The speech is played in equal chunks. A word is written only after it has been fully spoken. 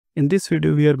In this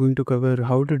video, we are going to cover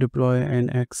how to deploy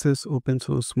and access open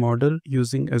source model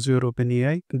using Azure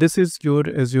OpenAI. This is your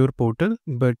Azure portal,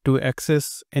 but to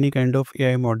access any kind of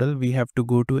AI model, we have to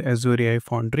go to Azure AI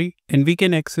Foundry, and we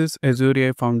can access Azure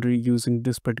AI Foundry using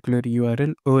this particular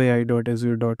URL,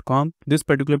 oai.azure.com. This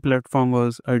particular platform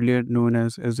was earlier known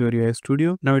as Azure AI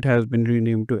Studio. Now it has been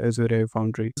renamed to Azure AI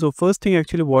Foundry. So first thing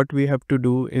actually what we have to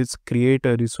do is create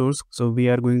a resource. So we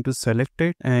are going to select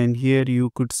it, and here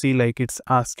you could see like it's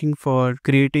asking for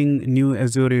creating new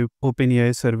Azure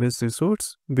OpenAI service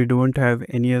resource. We don't have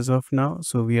any as of now,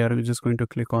 so we are just going to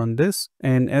click on this,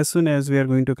 and as soon as we are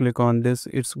going to click on this,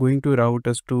 it's going to route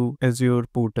us to Azure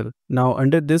portal. Now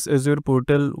under this Azure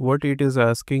portal, what it is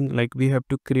asking, like we have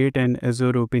to create an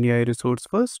Azure OpenAI resource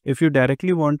first. If you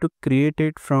directly want to create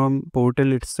it from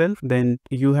portal itself, then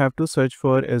you have to search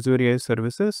for Azure AI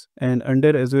services, and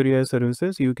under Azure AI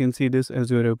services you can see this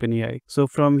Azure OpenAI. So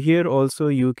from here also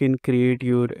you can create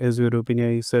your Azure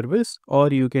OpenAI service, or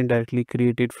you can directly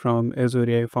create it from Azure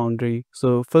AI Foundry.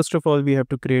 So first of all, we have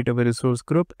to create our resource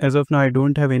group. As of now, I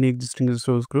don't have any existing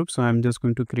resource group, so I'm just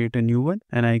going to create a new one,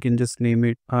 and I can just name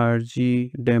it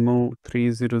RG Demo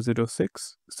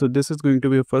 3006. So this is going to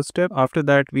be a first step. After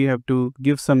that, we have to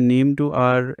give some name to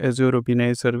our Azure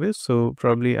OpenAI service. So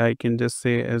probably I can just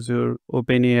say Azure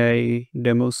OpenAI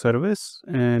Demo Service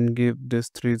and give this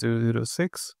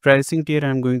 3006. Pricing tier,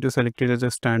 I'm going to select it as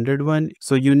a standard one.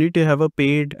 So you need to have a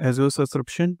paid Azure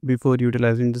subscription before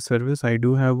utilizing the service. I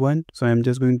do have one, so I'm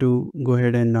just going to go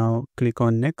ahead and now click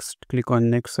on next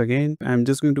again. I'm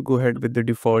just going to go ahead with the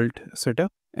default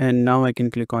setup, and now I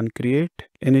can click on create,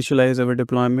 initialize our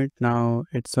deployment. Now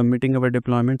it's submitting our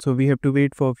deployment, so we have to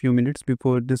wait for a few minutes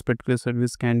before this particular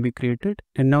service can be created.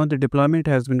 And now the deployment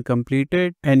has been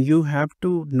completed, and you have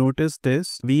to notice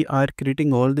this: we are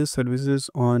creating all these services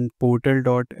on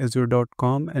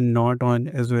portal.azure.com and not on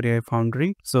Azure AI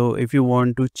Foundry. So if you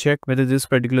want to check whether this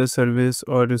particular service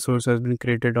or resource has been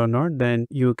created or not, then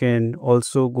you can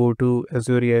also go to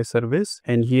Azure AI service,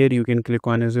 and here you can click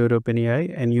on Azure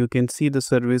OpenAI, and you can see the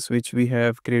service which we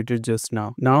have created just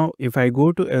now. Now if I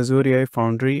go to Azure AI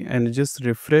Foundry and just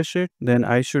refresh it, then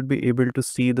I should be able to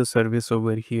see the service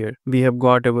over here. We have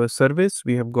got our service,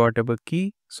 we have got our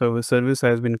key. So a service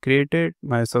has been created.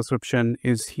 My subscription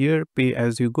is here, pay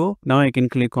as you go. Now I can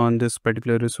click on this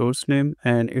particular resource name,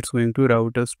 and it's going to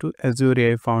route us to Azure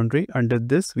AI Foundry. Under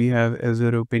this, we have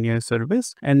Azure OpenAI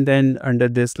service, and then under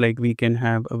this, like we can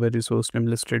have our resource name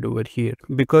listed over here.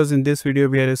 Because in this video,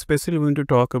 we are especially going to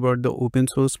talk about the open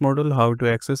source model, how to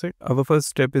access it. Our first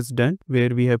step is done, where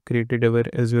we have created our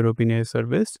Azure OpenAI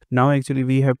service. Now actually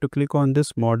we have to click on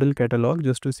this model catalog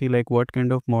just to see like what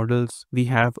kind of models we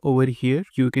have over here.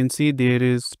 You can see there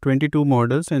is 22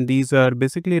 models, and these are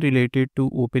basically related to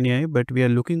OpenAI, but we are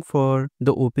looking for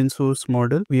the open source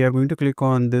model. We are going to click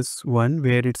on this one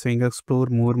where it's saying explore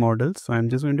more models. So I'm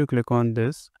just going to click on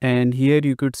this, and here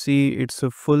you could see it's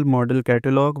a full model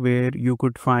catalog where you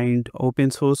could find open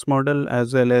source model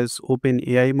as well as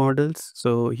OpenAI models.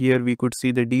 So here we could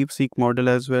see the DeepSeek model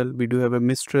as well. We do have a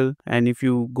Mistral, and if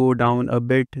you go down a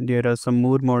bit, there are some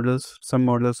more models. Some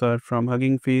models are from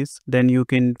Hugging Face. Then you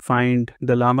can find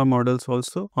the Llama models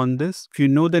also on this. If you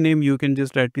know the name, you can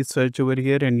just directly search over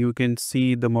here and you can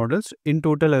see the models. In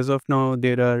total, as of now,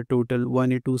 there are total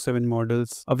 1827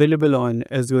 models available on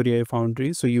Azure AI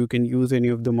Foundry, so you can use any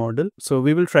of the model. So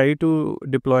we will try to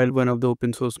deploy one of the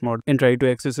open source model and try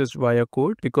to access it via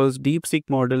code, because DeepSeek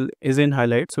model is in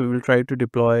highlight. So we will try to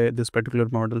deploy this particular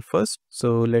model first.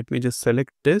 So let me just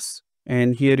select this.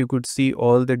 And here you could see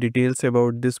all the details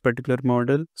about this particular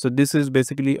model. So this is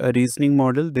basically a reasoning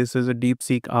model. This is a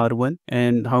DeepSeek R1,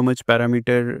 and how much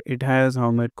parameter it has, how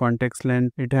much context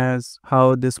length it has,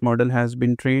 how this model has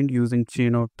been trained using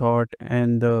chain of thought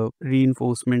and the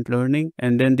reinforcement learning.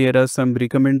 And then there are some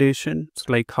recommendations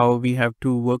like how we have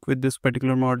to work with this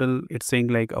particular model. It's saying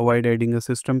like avoid adding a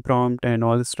system prompt, and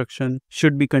all instruction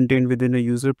should be contained within a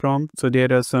user prompt. So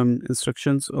there are some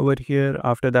instructions over here.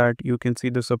 After that, you can see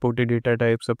the supported data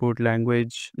type, support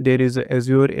language. There is a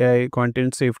Azure AI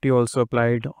content safety also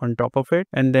applied on top of it.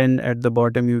 And then at the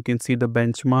bottom, you can see the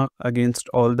benchmark against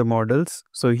all the models.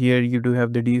 So here you do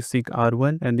have the DeepSeek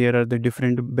R1, and there are the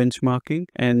different benchmarking.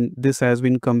 And this has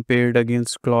been compared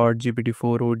against Claude GPT-4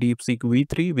 or DeepSeek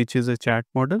V3, which is a chat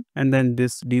model. And then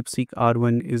this DeepSeek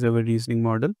R1 is our reasoning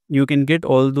model. You can get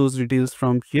all those details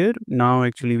from here. Now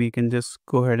actually we can just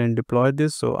go ahead and deploy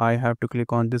this. So I have to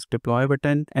click on this deploy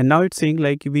button, and now it's saying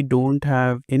like we don't don't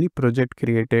have any project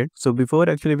created. So before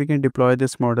actually we can deploy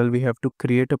this model, we have to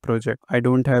create a project. I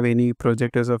don't have any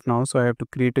project as of now, so I have to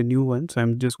create a new one. So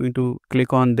I'm just going to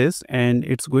click on this, and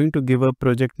it's going to give a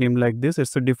project name like this.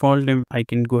 It's the default name. I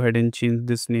can go ahead and change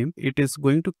this name. It is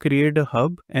going to create a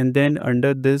hub, and then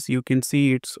under this you can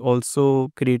see it's also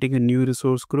creating a new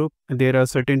resource group. There are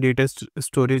certain data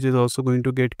storage is also going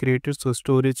to get created. So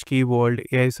storage, key vault,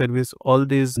 AI service, all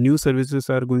these new services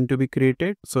are going to be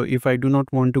created. So if I do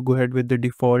not want to go ahead with the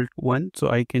default one, so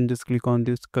I can just click on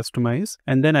this customize,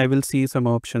 and then I will see some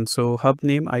options. So hub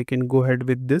name, I can go ahead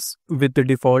with this with the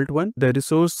default one. The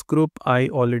resource group, I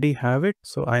already have it,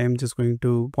 so I am just going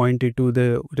to point it to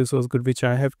the resource group which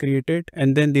I have created.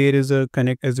 And then there is a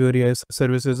connect Azure AI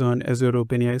services on Azure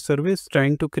OpenAI service.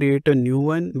 Trying to create a new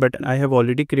one, but I have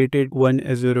already created one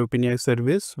Azure OpenAI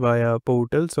service via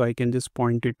portal, so I can just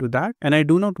point it to that. And I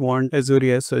do not want Azure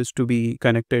AI search to be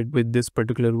connected with this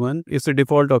particular one. It's a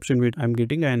default option which I'm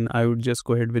getting, and I would just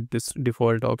go ahead with this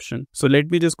default option. So let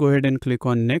me just go ahead and click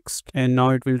on next, and now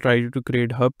it will try to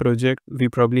create hub project. We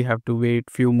probably have to wait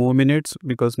few more minutes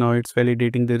because now it's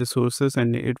validating the resources,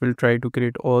 and it will try to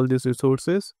create all these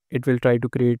resources. It will try to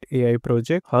create AI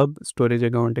project, hub, storage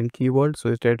account, and key vault. So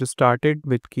it has started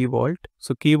with key vault.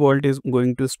 So key vault is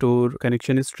going to store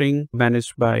connection string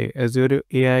managed by Azure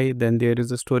AI. Then there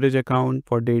is a storage account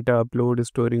for data upload,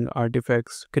 storing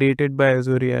artifacts created by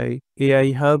Azure AI.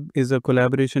 AI hub is a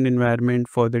collaboration environment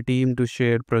for the team to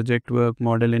share project work,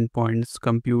 model endpoints,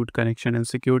 compute, connection, and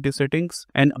security settings.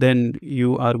 And then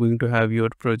you are going to have your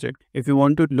project. If you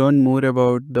want to learn more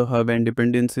about the hub and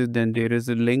dependencies, then there is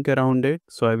a link around it.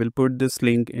 So I will put this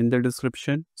link in the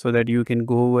description so that you can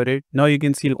go over it. Now you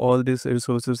can see all these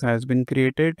resources has been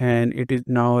created, and it is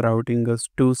now routing us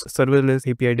to serverless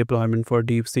API deployment for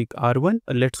DeepSeek R1.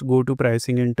 Let's go to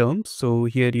pricing and terms. So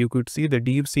here you could see the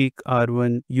DeepSeek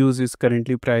R1 use is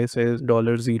currently priced as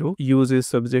 $0. Use is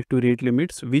subject to rate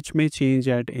limits, which may change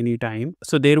at any time.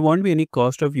 So there won't be any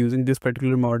cost of using this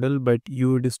particular model, but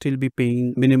you would still be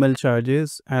paying minimal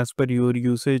charges as per your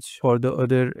usage for the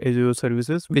other Azure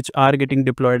services which are getting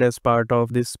deployed as part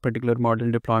of this particular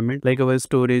model deployment, like our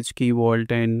storage, key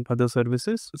vault, and other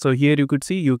services. So here you could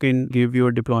see you can give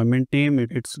your deployment name.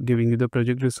 It's giving you the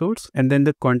project resource, and then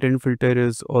the content filter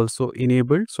is also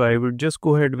enabled. So I would just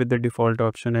go ahead with the default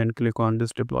option and click on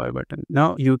this deploy button.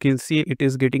 Now you can see it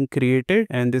is getting created,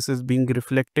 and this is being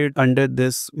reflected under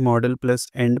this model plus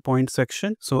endpoint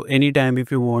section. So anytime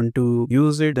if you want to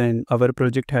use it, then our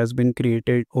project has been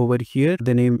created over here.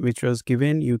 The name which was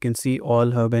given, you can see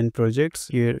all hub and projects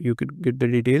here. You could get the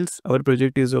details. Our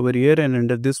project is over here, and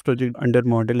under this project, under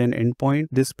model and endpoint,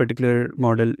 this particular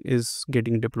model is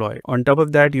getting deployed. On top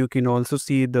of that, you can also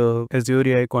see the Azure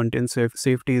AI content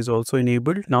safety is also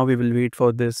enabled. Now we will wait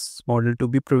for this model to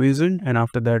be provisioned, and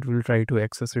after that we'll try to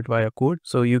access it via code.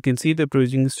 So you can see the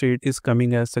provisioning state is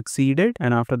coming as succeeded,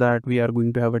 and after that we are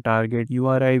going to have a target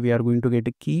URI. We are going to get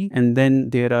a key, and then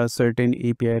there are certain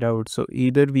API routes. So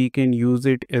either we can use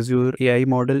it Azure AI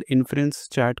model inference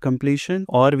chat completion,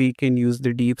 or we can use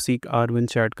the DeepSeek R1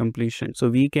 chat completion. So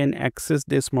we can access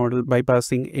this model by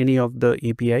passing any of the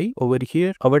API over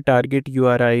here. Our target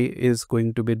URI is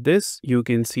going to be this. You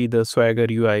can see the Swagger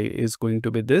UI is going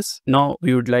to be this. Now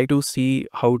we would like to see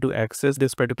how to access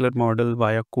this particular model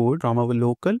via code from our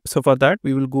local. So for that,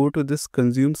 we will go to this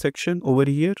consume section over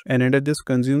here, and under this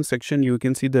consume section, you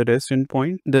can see the REST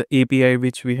endpoint, the API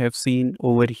which we have seen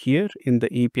over here in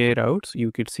the API routes.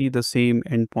 You could see the same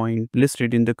endpoint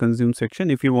listed in the consume section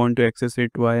if you want to access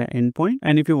it via endpoint,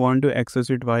 and if you want to access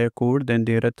it via code, then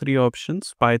there are three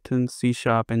options: Python, C#,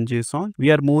 and JSON.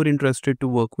 We are more interested to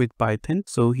work with Python.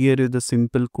 So here is the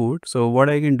simple code. So what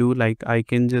I can do, like I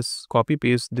can just copy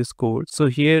paste this code. So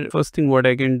here, first thing what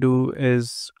I can do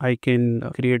is I can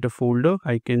create a folder.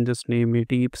 I can just name it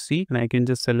DeepSeek, and I can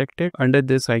just select it. Under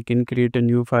this, I can create a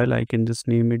new file. I can just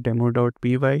name it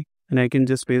demo.py. And I can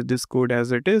just paste this code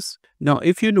as it is. Now,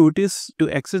 if you notice, to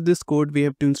access this code, we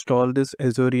have to install this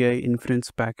Azure AI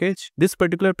Inference package. This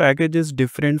particular package is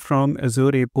different from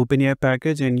Azure OpenAI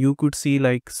package, and you could see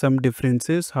like some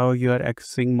differences how you are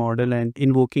accessing model and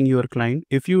invoking your client.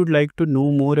 If you would like to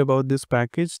know more about this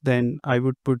package, then I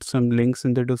would put some links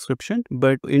in the description.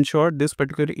 But in short, this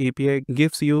particular API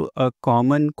gives you a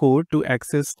common code to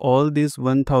access all these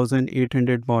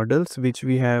 1,800 models which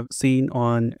we have seen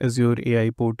on Azure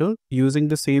AI portal. using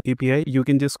the same API, you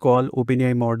can just call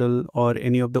OpenAI model or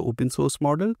any of the open source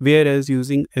model, whereas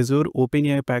using Azure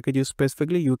OpenAI packages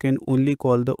specifically, you can only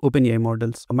call the OpenAI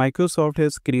models. Microsoft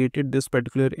has created this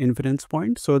particular inference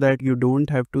point so that you don't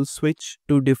have to switch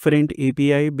to different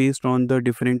API based on the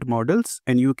different models,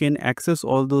 and you can access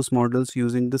all those models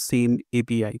using the same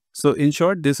API. So in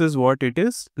short, this is what it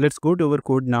is. Let's go to our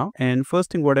code now. And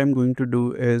first thing what I'm going to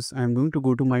do is I'm going to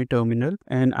go to my terminal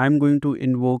and I'm going to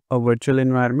invoke a virtual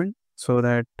environment so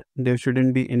that there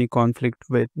shouldn't be any conflict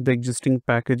with the existing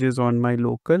packages on my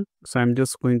local. So I'm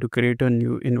just going to create a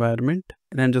new environment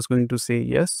and I'm just going to say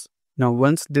yes. Now,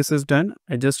 once this is done,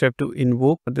 I just have to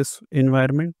invoke this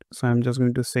environment. So I'm just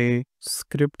going to say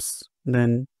scripts,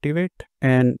 then activate.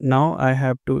 And now I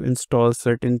have to install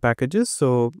certain packages.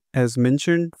 So as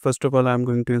mentioned, first of all, I'm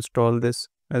going to install this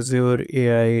Azure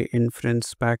AI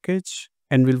Inference package,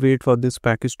 and we'll wait for this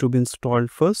package to be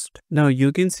installed first. Now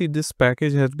you can see this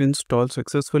package has been installed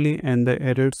successfully, and the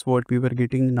errors what we were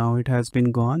getting, now it has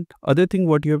been gone. Other thing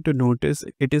what you have to notice,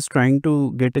 it is trying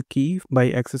to get a key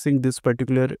by accessing this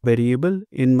particular variable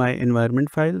in my environment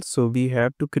file. So we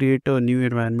have to create a new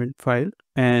environment file,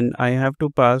 and I have to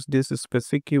pass this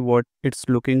specific key what it's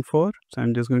looking for. So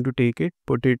I'm just going to take it,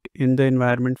 put it in the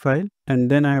environment file, and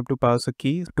then I have to pass a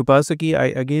key. To pass a key, I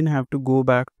again have to go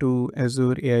back to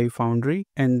Azure AI Foundry,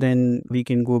 and then we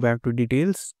can go back to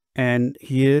details. And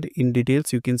here in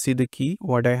details, you can see the key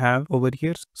what I have over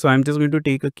here. So I'm just going to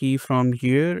take a key from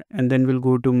here, and then we'll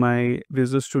go to my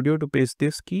Visual Studio to paste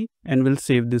this key, and we'll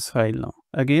save this file now.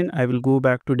 Again, I will go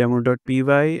back to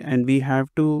demo.py, and we have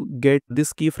to get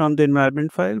this key from the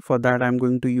environment file. For that, I'm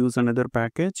going to use another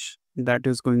package. That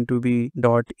is going to be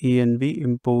 .env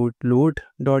import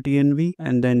load.env,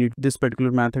 and then this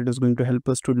particular method is going to help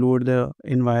us to load the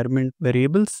environment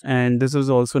variables, and this is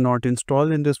also not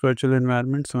installed in this virtual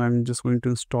environment. So I'm just going to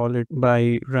install it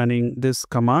by running this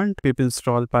command pip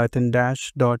install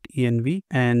python-env,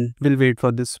 and we'll wait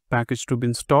for this package to be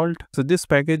installed. So this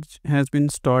package has been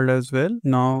installed as well.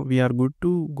 Now we are good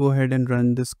to go ahead and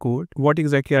run this code. What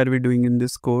exactly are we doing in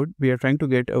this code? We are trying to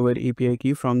get our API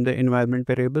key from the environment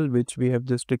variable which we have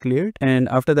just declared, and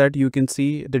after that you can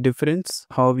see the difference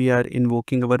how we are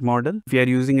invoking our model. If we are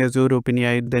using Azure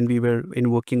OpenAI, then we were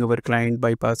invoking our client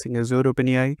by passing Azure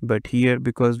OpenAI, but here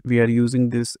because we are using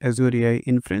this Azure AI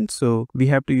Inference, so we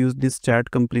have to use this chat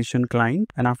completion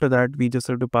client, and after that we just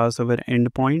have to pass our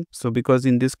endpoint. So because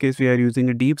in this case we are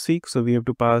using a DeepSeek, so we have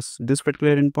to pass this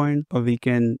particular endpoint, or we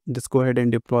can just go ahead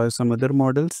and deploy some other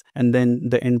models, and then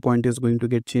the endpoint is going to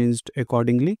get changed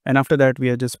accordingly. And after that we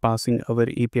are just passing our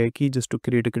API key just to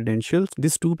create a credentials.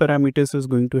 These two parameters is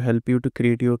going to help you to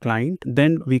create your client.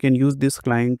 Then we can use this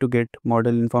client to get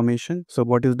model information. So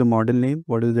what is the model name,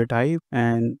 what is the type,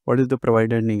 and what is the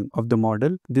provider name of the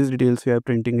model. These details we are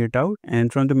printing it out.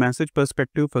 And from the message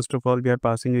perspective, first of all we are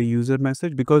passing a user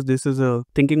message because this is a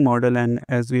thinking model, and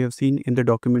as we have seen in the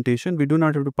documentation, we do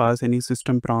not have to pass any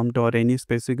system prompt or any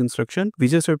specific instruction. We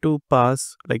just have to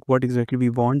pass like what exactly we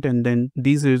want, and then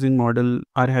these reasoning model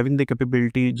are having the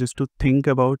capability just to think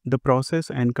about the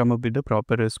process and come up with the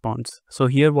proper response. So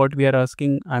here what we are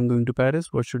asking, I'm going to Paris,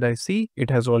 what should I see? It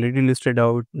has already listed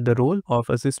out the role of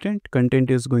assistant.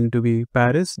 Content is going to be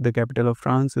Paris, the capital of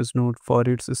France, is known for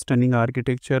its stunning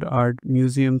architecture, art,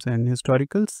 museums and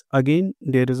historicals. Again,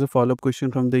 there is a follow-up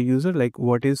question from the user like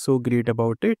what is so great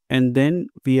about it, and then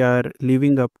we are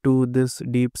leaving up to this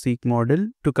DeepSeek model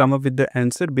to come up with the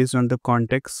answer based on the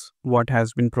context what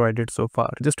has been provided so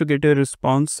far. Just to get a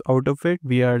response out of it,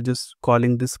 we are just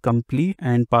calling this complete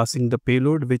and passing the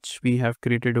payload which we have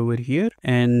created over here,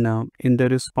 and in the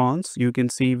response you can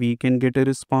see we can get a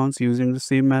response using the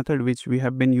same method which we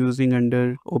have been using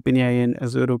under OpenAI and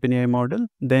Azure OpenAI model.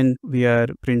 Then we are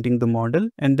printing the model,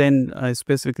 and then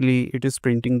specifically it is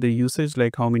printing the usage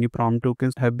like how many prompt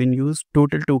tokens have been used,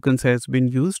 total tokens has been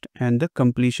used, and the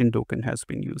completion token has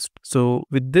been used. So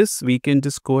with this we can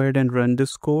just go ahead and run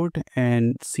this code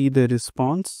and see the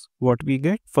response what we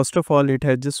get. First of all, it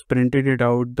has just printed it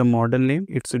out, the model name,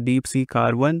 it's a DeepSeek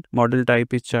R1, model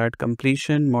type is chat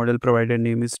completion, model provider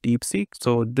name is DeepSeek.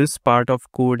 So this part of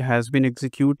code has been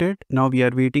executed. Now we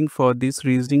are waiting for this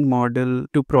reasoning model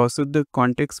to process the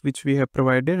context which we have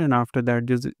provided, and after that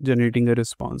just generating a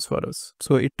response for us.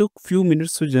 So it took few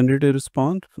minutes to generate a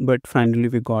response, but finally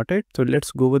we got it. So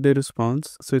let's go over the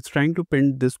response. So it's trying to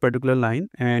print this particular line,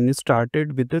 and it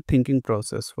started with the thinking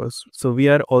process first. So we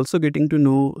are also getting to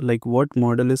know like what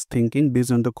model is thinking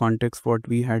based on the context what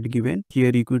we had given.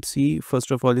 Here you could see,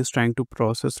 first of all, is trying to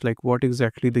process like what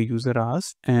exactly the user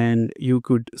asked, and you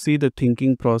could see the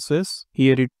thinking process.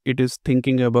 Here it is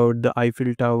thinking about the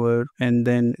Eiffel Tower, and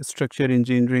then structure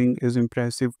engineering is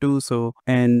impressive too. So,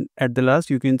 and at the last,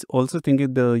 you can also think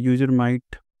if the user might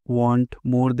want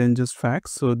more than just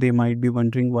facts, so they might be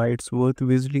wondering why it's worth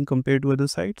visiting compared to other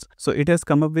sites. So it has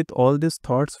come up with all these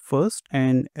thoughts first,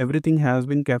 and everything has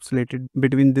been encapsulated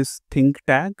between this think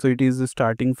tag. So it is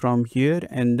starting from here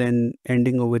and then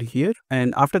ending over here,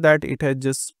 and after that it has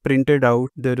just printed out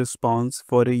the response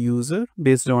for a user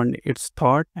based on its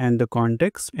thought and the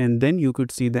context. And then you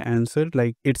could see the answer,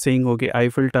 like it's saying, okay,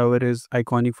 Eiffel Tower is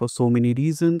iconic for so many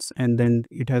reasons, and then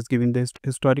it has given the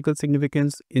historical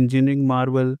significance, engineering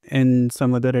marvel, and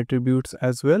some other attributes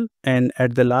as well. And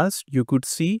at the last, you could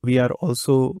see we are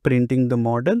also printing the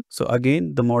model. So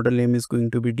again, the model name is going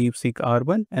to be DeepSeek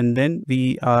R1, and then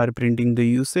we are printing the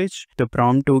usage, the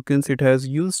prompt tokens it has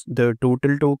used, the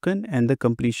total token, and the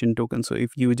completion token. So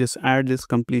if you just add this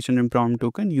completion and prompt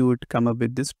token, you would come up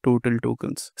with this total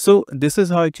tokens. So this is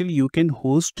how actually you can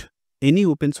host any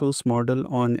open source model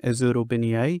on Azure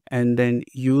OpenAI and then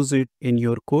use it in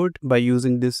your code by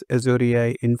using this Azure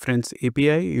AI Inference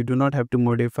API. You do not have to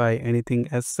modify anything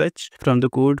as such. From the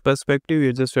code perspective,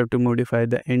 you just have to modify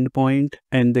the endpoint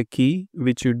and the key,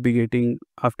 which you'd be getting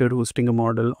after hosting a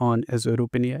model on Azure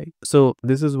OpenAI. So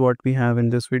this is what we have in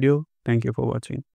this video. Thank you for watching.